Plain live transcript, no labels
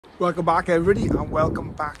Welcome back everybody, and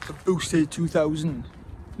welcome back to Boosted 2000.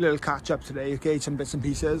 Little catch up today, okay, some bits and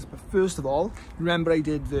pieces. But first of all, remember I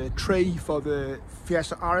did the tray for the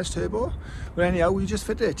Fiesta RS Turbo? Well anyhow, we just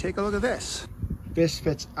fitted it. Take a look at this. This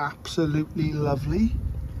fits absolutely lovely.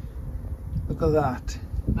 Look at that,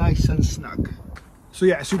 nice and snug. So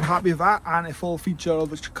yeah, super happy with that, and a full feature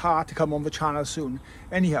of the car to come on the channel soon.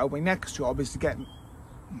 Anyhow, my next job is to get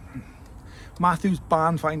Mathews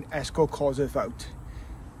barn find Escort Cosworth out.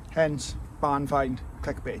 Hence, barn find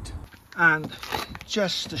clickbait. And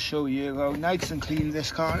just to show you how nice and clean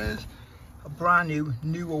this car is, a brand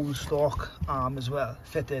new old stock arm as well,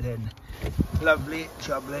 fitted in. Lovely,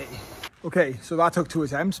 jubbly. Okay, so that took 2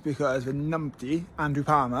 attempts because the numpty Andrew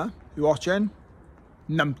Palmer, you watching?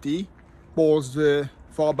 Numpty, balls the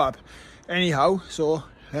fob up. Anyhow, so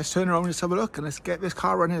let's turn around and let's have a look and let's get this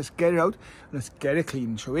car running, let's get it out and let's get it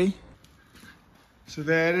clean, shall we? So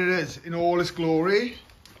there it is, in all its glory.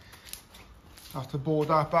 Have to board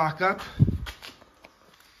that back up.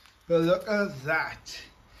 But look at that.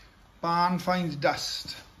 Barn finds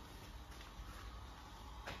dust.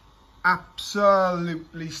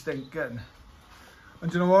 Absolutely stinking. And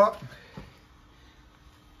do you know what?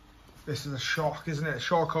 This is a shock, isn't it?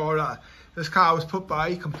 Shock horror. This car was put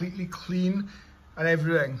by completely clean and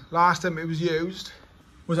everything. Last time it was used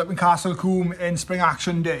was up in Castle Coombe in Spring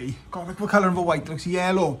Action Day. God, look what colour of the white, looks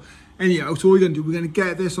yellow. Anyhow, so what we're going to do, we're going to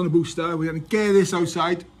get this on a booster, we're going to get this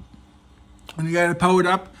outside, and we're going to get it powered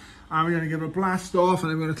up, and we're going to give it a blast off, and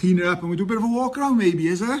then we're going to clean it up, and we'll do a bit of a walk around maybe,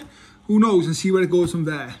 is there? Who knows, and see where it goes from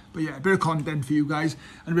there. But yeah, a bit of content for you guys,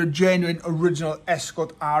 and a bit of genuine, original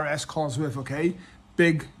Escort RS Cosworth, okay?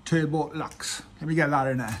 Big Turbo Lux. Let me get that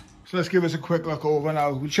in there. So let's give us a quick look over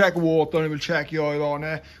now. We'll check water on it, we'll check the oil on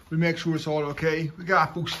it, we'll make sure it's all okay. We get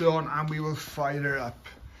that booster on, and we will fire it up.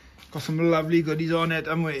 Got some lovely goodies on it,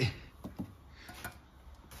 haven't we?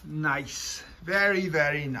 Nice, very,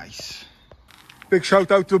 very nice. Big shout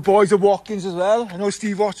out to the boys of Watkins as well. I know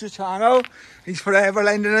Steve watches the channel. He's forever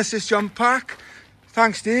lending us this jump pack.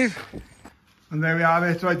 Thanks, Steve. And there we have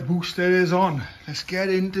it, right, the booster is on. Let's get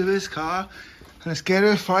into this car and let's get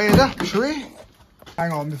it fired up, shall we?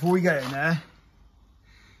 Hang on, before we get in there, I'm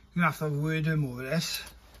gonna have to have a word with him over this.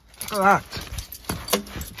 Look at that.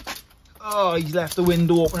 Oh, he's left the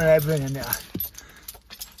window open and everything in there.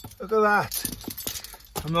 Look at that.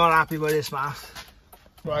 I'm not happy with this, Math.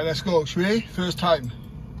 Right, let's go, shall we? First time.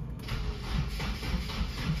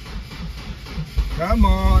 Come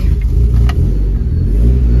on.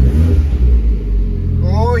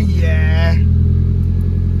 Oh yeah.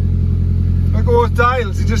 Look at those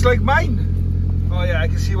dials, it's just like mine. Oh yeah, I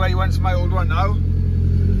can see why he wants my old one now.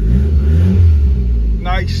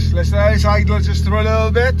 Nice, let's let this idle just for a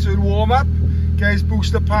little bit to warm up. Get his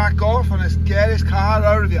booster pack off and let's get his car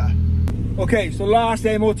out of here. Okay, so last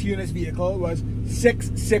MOT on this vehicle was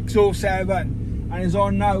 6607 and is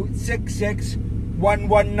on now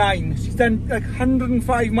 66119. She's done like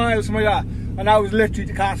 105 miles, something like that, and I was literally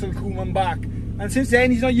to Castle Coombe and back. And since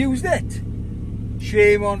then he's not used it.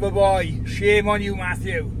 Shame on the boy, shame on you,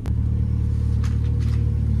 Matthew.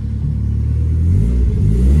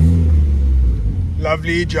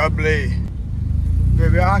 Lovely jubbly. There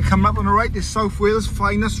we are, and coming up on the right is South Wales'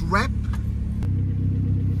 finest rep.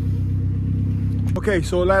 Okay,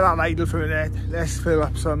 so let that idle for a minute. Let's fill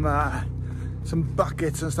up some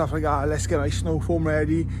buckets and stuff like that. Let's get my snow foam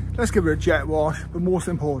ready. Let's give it a jet wash, but most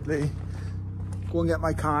importantly, go and get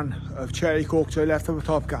my can of cherry coke to I left at the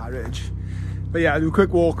top garage. But yeah, I'll do a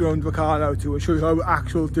quick walk around the car now too and show you how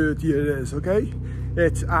actual dirty it is, okay?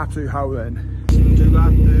 It's absolutely howling. Listen to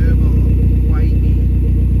that turbo,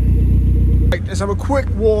 whitey. Right, let's have a quick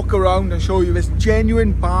walk around and show you this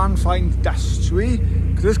genuine barn find dust, shall we?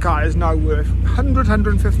 This car is now worth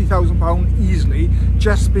 £150,000 easily,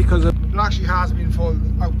 just because of, it actually has been full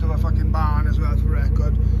out of a fucking barn as well, for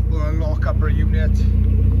record, or a lock-up unit.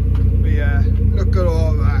 But yeah, look at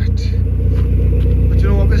all that. But you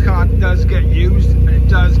know what, this car does get used and it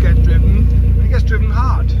does get driven, and it gets driven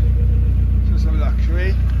hard. So let's have a look, shall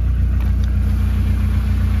we?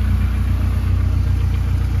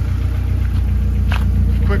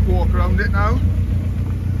 Quick walk around it now.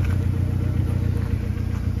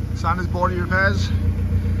 Santa's body repairs,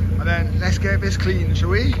 and then let's get this clean, shall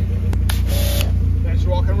we? Let's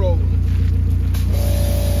rock and roll.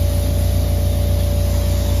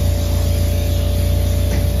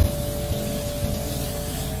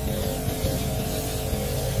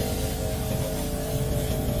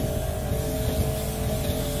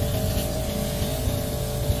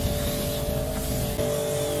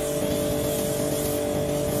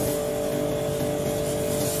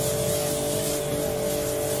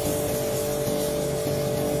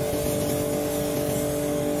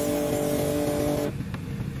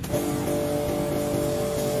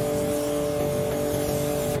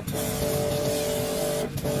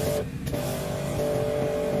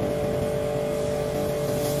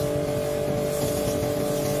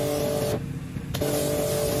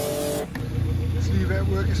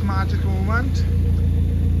 darkest magic moment.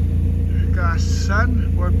 Got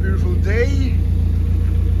sun, what a beautiful day.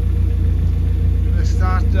 Let's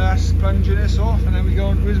start sponging this off and then we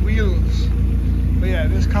go into his wheels. But yeah,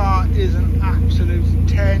 this car is an absolute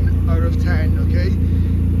 10 out of 10,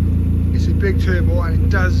 okay? It's a big turbo and it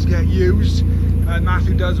does get used. And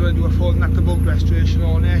Matthew does want to do a full nut to bolt restoration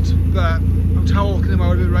on it, but I'm talking him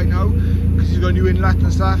out of it right now because he's got a new inlet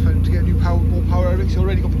and stuff, and to get new power, more power out of it. He's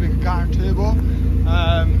already got the bigger car and turbo.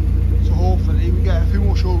 So hopefully we get a few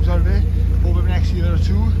more shows out of it over the next year or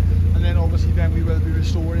two, and then obviously then we will be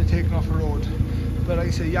restoring and taking off the road. But like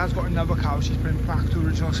I say, he has got another car which he's putting back to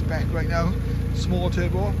original spec right now. Small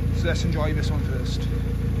turbo, so let's enjoy this one first.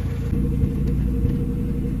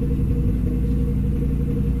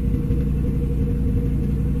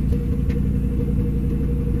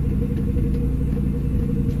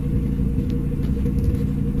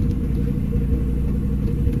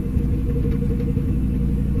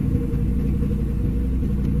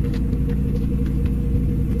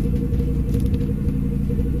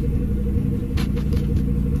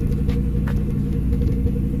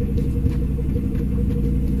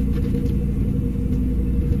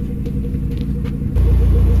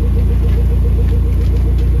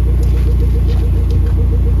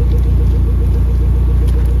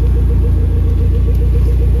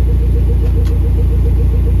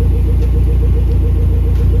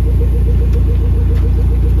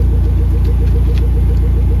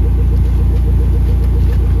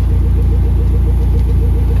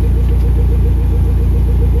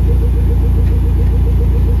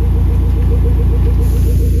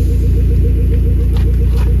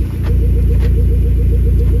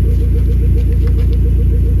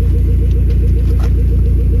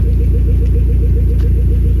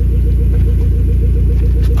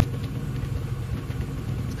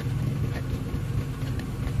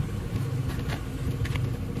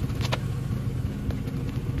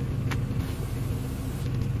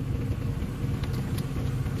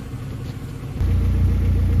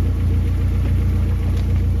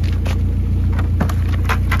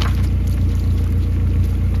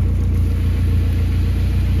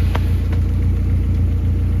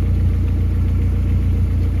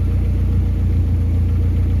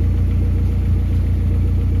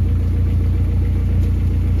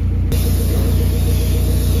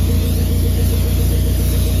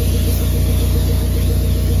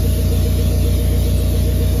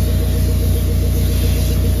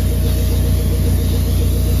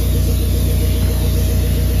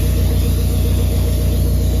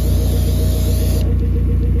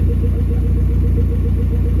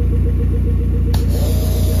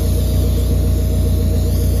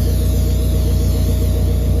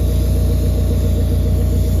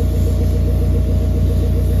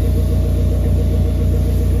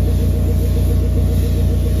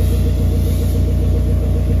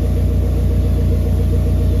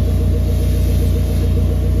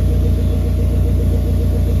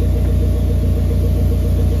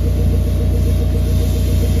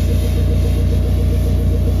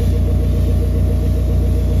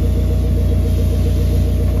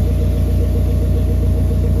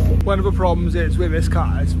 One of the problems is with this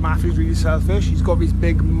car is Mathews really selfish. He's got these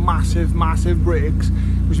big massive brakes,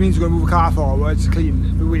 which means you're going to move the car forwards to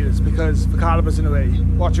clean the wheels because the caliper's in the way.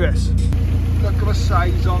 Watch this. Look at the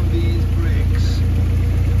size on these brakes.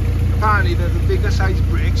 Apparently they're the bigger size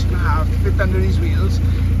brakes you can have to fit under these wheels,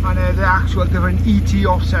 and they're the actual different ET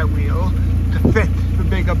offset wheel to fit the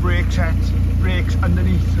bigger brake sets, brakes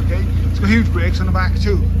underneath, okay? It's got huge brakes on the back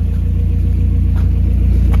too.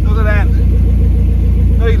 Look at them.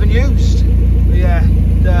 Not even used. But yeah,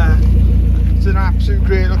 it's an absolute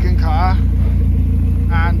great looking car,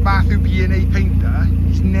 and Matthew being a painter,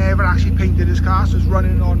 he's never actually painted his car, so it's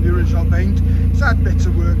running on the original paint. He's had bits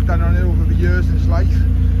of work done on it over the years in his life,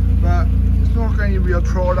 but there's not got any real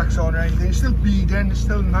products on or anything. It's still beading, it's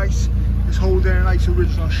still nice, it's holding a nice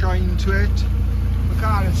original shine to it. The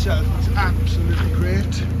car itself is absolutely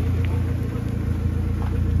great.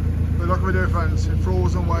 But look at the difference in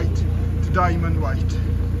frozen white to diamond white.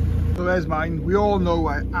 So there's mine. We all know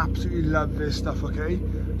I absolutely love this stuff, okay?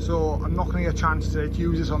 So I'm not going to get a chance to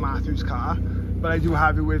use this on Matthew's car, but I do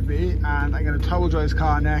have it with me, and I'm going to towel dry his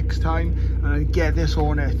car next time and I'll get this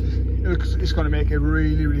on it. It's going to make it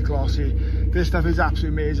really glossy. This stuff is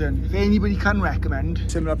absolutely amazing. If anybody can recommend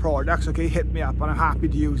similar products, okay, hit me up and I'm happy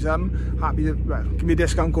to use them. Happy to, well, give me a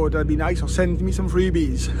discount code, that'd be nice, or send me some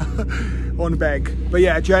freebies on the bag. But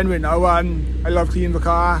yeah, genuine now, I love cleaning the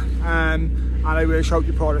car, and I will shout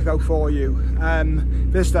your product out for you.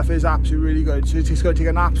 This stuff is absolutely really good. So it's going to take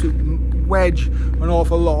an absolute wedge, an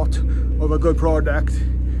awful lot of a good product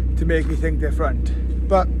to make me think different.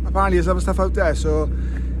 but apparently there's other stuff out there, so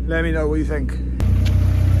let me know what you think.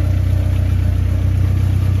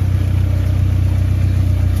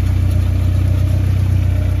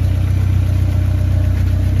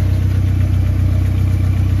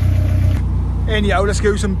 Anyhow, let's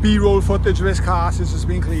give you some B-roll footage of this car since it's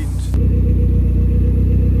been cleaned.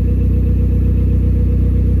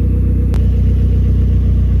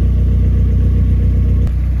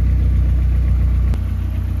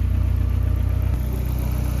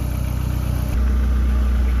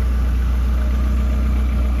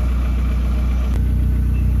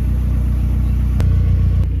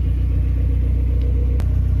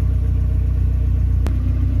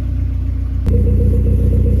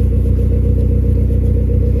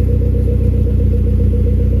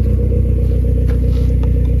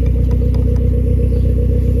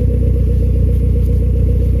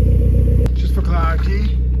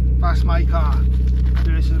 That's my car.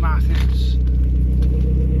 This is Mathews.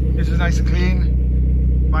 This is nice and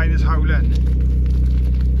clean. Mine is howling.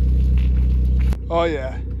 Oh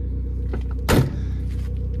yeah.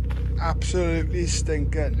 Absolutely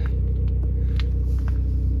stinking.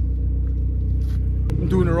 I'm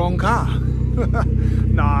doing the wrong car.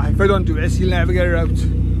 Nah, if I don't do this, you'll never get it out.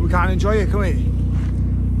 We can't enjoy it, can we?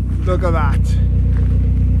 Look at that.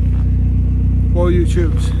 What you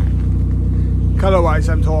choose? Colour wise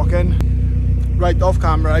I'm talking. Right off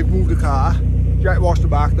camera I've moved the car, jet washed the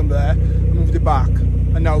back number there, I moved it back,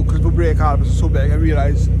 and now because the brake calipers are so big I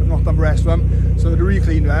realise I've not done the rest of them, so I'm going to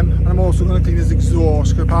re-clean them, and I'm also going to clean this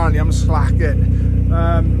exhaust because apparently I'm slacking,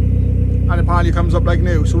 and apparently it comes up like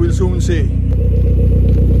new, so we'll soon see.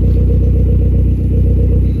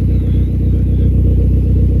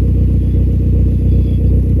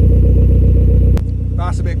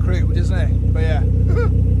 That's a bit crude, isn't it? But yeah.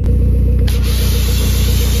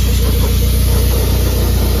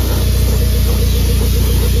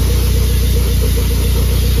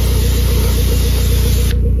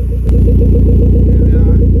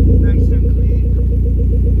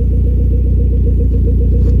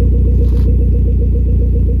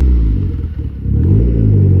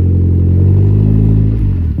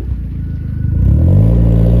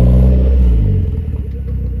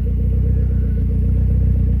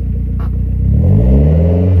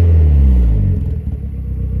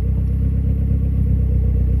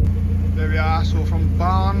 So from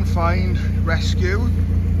barn find rescue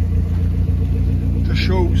to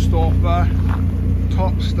showstopper,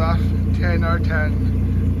 top stuff, 10 out of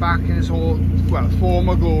 10, back in its old, well,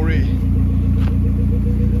 former glory.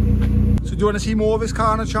 So do you want to see more of this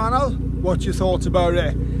car on the channel? What's your thoughts about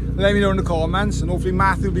it? Let me know in the comments, and hopefully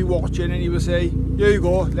Matthew will be watching and he will say, here you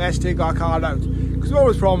go, let's take our car out. Because we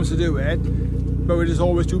always promise to do it, but we're just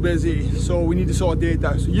always too busy, so we need to sort of date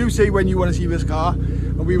out. So you say when you want to see this car,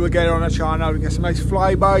 and we will get it on our channel and get some nice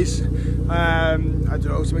flybys, I don't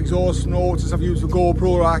know, some exhaust notes and stuff used for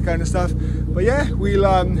GoPro, that kind of stuff. But yeah, we'll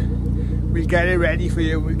get it ready for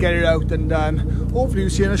you, we'll get it out, and hopefully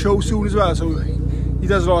you'll see in a show soon as well. So he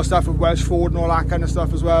does a lot of stuff with Welsh Ford and all that kind of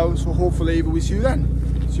stuff as well, so hopefully we'll see you then.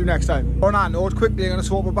 See you next time. On that note, quickly I'm going to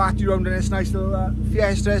swap a battery around in this nice little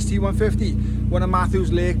Fiesta ST150. One of Mathew's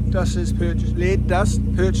latest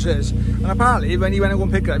purchases. And apparently when he went to go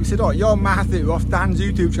and pick it up, he said, oh, you're Mathew off Dan's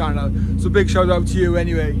YouTube channel. So big shout out to you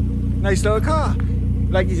anyway. Nice little car.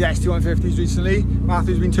 Like his ST150s recently.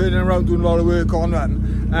 Mathew's been turning around doing a lot of work on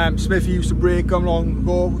them. Smithy used to break them long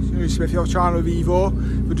ago. You know, Smithy off channel with Evo,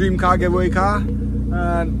 the dream car giveaway car.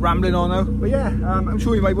 Rambling on now. But yeah, I'm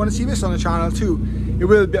sure you might want to see this on the channel too. It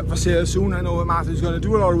will be up for sale soon. I know Mathew's going to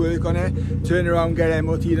do a lot of work on it, turn around, get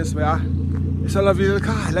MOT and stuff like that. It's a lovely little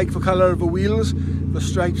car. I like the colour of the wheels, the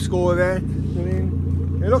stripes go with it. You know what I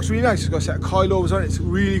mean? It looks really nice. It's got a set of coilovers on it. It's a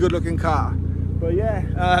really good looking car. But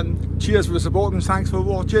yeah, cheers for the support and thanks for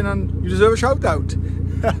watching, and you deserve a shout out.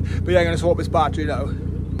 But yeah, I'm going to swap this battery now.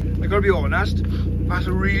 I got to be honest, that's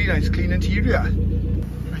a really nice clean interior.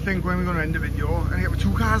 I think when we're going to end the video, I'm going to get the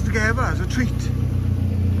two cars together as a treat.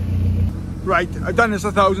 Right, I've done this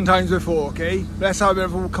 1,000 times before, okay? Let's have a bit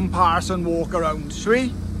of a comparison walk around, shall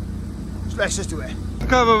we? So let's just do it.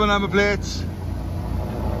 Cover the number plates.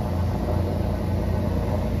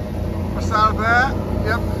 What's that there?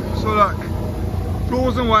 Yep, so look.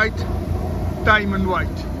 Frozen white, diamond white.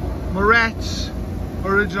 Moret's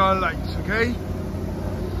original lights, okay?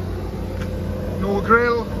 No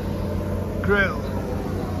grill, grill.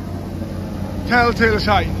 Telltale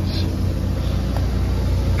signs.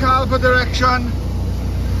 Caliper direction,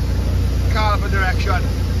 caliper direction.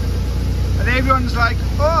 And everyone's like,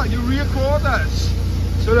 oh, your rear quarters.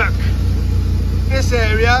 So look, this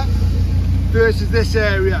area versus this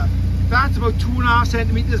area. That's about 2.5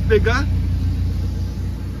 centimeters bigger.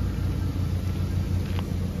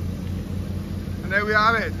 And there we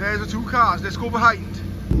have it, there's the two cars. Let's go behind.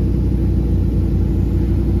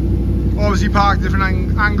 Obviously parked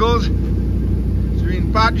different angles. So we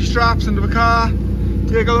need battery straps under the car.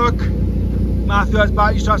 Take a look. Mathews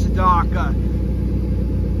battery straps are darker.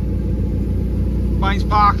 Mine's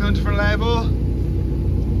parked on a different level.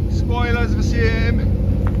 Spoilers are the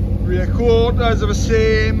same. Rear quarters are the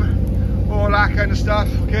same. All that kind of stuff,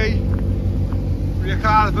 okay? Rear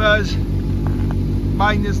calipers.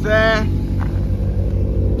 Mine is there.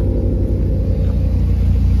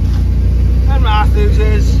 And Mathews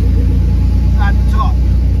is at the top.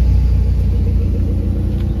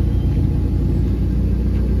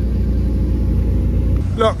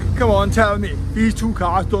 Look, come on, tell me, these two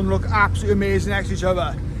cars don't look absolutely amazing next to each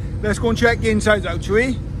other. Let's go and check the insides out, shall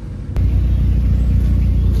we?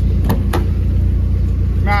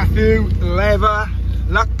 Mathews, leather,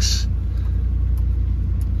 Lux,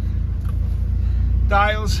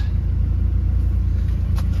 dials.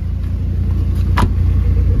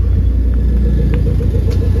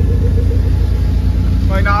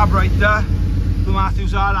 Mine are brighter, the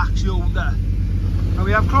Mathews are actually older. And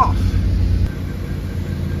we have cloth.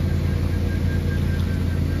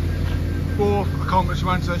 Both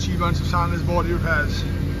accomplishments and achievements of Sanders Body Repairs.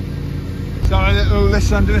 So a little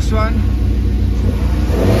listen to this one.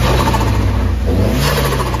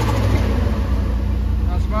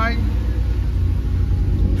 That's mine.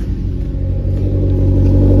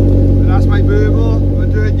 And that's my verbal. We're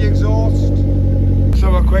doing the exhaust.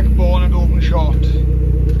 So a quick ball and open shot.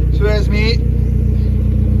 So there's me.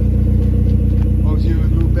 Obviously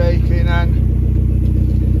with Blue Bay cleaning.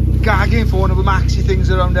 Gagging for one of the maxi things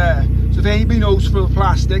around there. So if anybody knows for the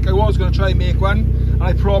plastic, I was going to try and make one, and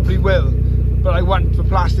I probably will, but I want the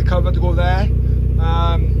plastic cover to go there.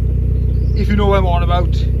 If you know what I'm on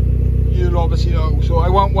about, you'll obviously know. So I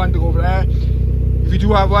want one to go over there. If you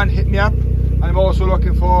do have one, hit me up. I'm also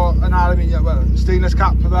looking for an aluminium, well, stainless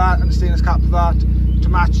cap for that, and a stainless cap for that, to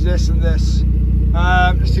match this and this.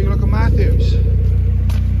 Let's take a look at Mathews.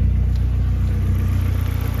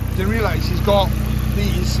 Didn't realise he's got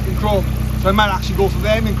these in chrome. So I might actually go for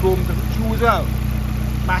them in chrome to choose as well.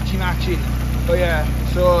 Matchy. But yeah,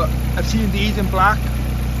 so I've seen these in black,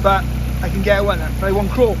 but I can get one, but I want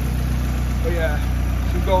chrome. But yeah,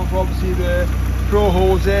 so we're going for obviously the Pro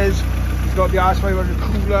hoses. He's got the R500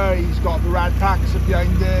 cooler, he's got the rad packs up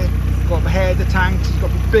behind there, he's got the header tanks, he's got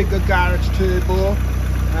the bigger garage turbo,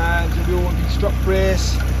 and the only strut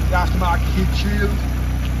brace, the aftermarket heat shield.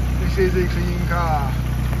 This is a clean car.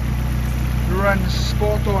 It runs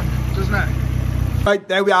spot on, doesn't it? Right,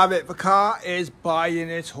 there we have it. The car is buying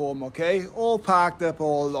its home, okay? All parked up,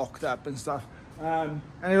 all locked up and stuff. And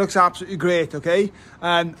it looks absolutely great, okay?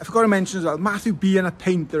 And I forgot to mention as well, Mathews being a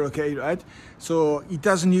painter, okay, right? So he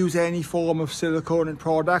doesn't use any form of silicone in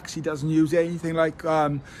products. He doesn't use anything like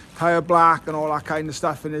tire black and all that kind of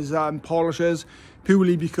stuff in his polishers,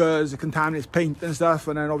 purely because it contaminates paint and stuff,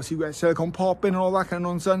 and then obviously we get silicone popping and all that kind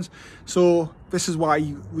of nonsense. So this is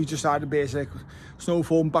why we just had a basic snow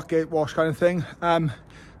foam bucket wash kind of thing.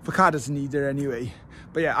 The car doesn't need it anyway.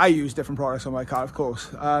 But yeah, I use different products on my car, of course.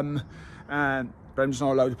 But I'm just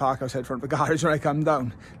not allowed to park outside front of the garage when I come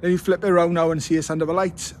down. Let me flip it around now and see us under the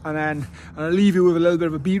lights, and then I'll leave you with a little bit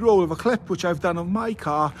of a B-roll of a clip which I've done of my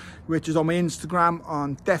car, which is on my Instagram,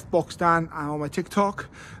 on Deathbox Dan, and on my TikTok.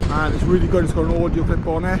 And it's really good. It's got an audio clip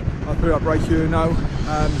on it. I'll put it up right here now.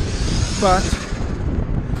 But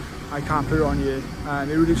I can't put it on here,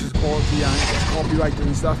 and it reduces quality and it's copyrighted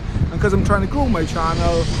and stuff. And because I'm trying to grow my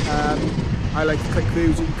channel, I like the click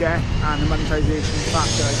views that you get and the monetization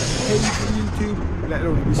factor. I get paid for YouTube, let it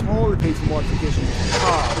only be small, it pays for modifications of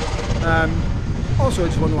the car. Also, I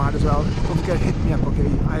just want to add as well, don't forget to hit me up, okay?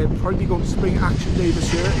 I'm probably going to Spring Action Day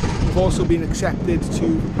this year. I've also been accepted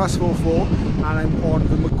to Plus 44, and I'm on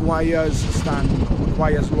the Maguire's stand,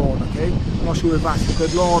 Maguire's lawn, okay? I'm not sure if that's a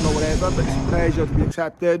good lawn or whatever, but it's a pleasure to be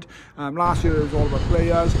accepted. Last year it was all about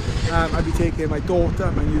players. I'll be taking my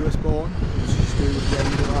daughter, my newest born, she's due at the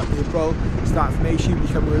end of April, start from May, she'll be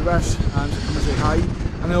coming with us, to come and say hi.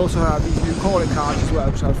 And I also have these new calling cards as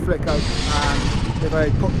well, which I'll flick out, and if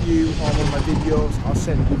I put you on one of my videos, I'll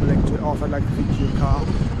send you the link to it, or if I'd like to feature your car.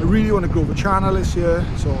 I really want to grow the channel this year,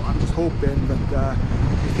 so I'm just hoping that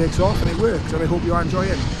it takes off and it works, and I hope you are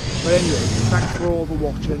enjoying. But anyway, thanks for all the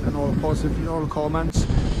watching and all the positive, all the comments.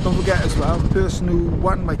 Don't forget as well, the person who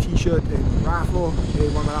won my t-shirt in the raffle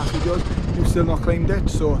in one of my last videos, you've still not claimed it,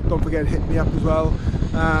 so don't forget to hit me up as well.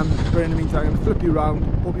 But in the meantime, I'm going to flip you around.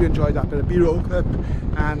 Hope you enjoyed that bit of B-roll clip,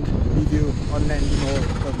 and leave you on an ending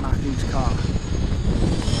of Mathews' car.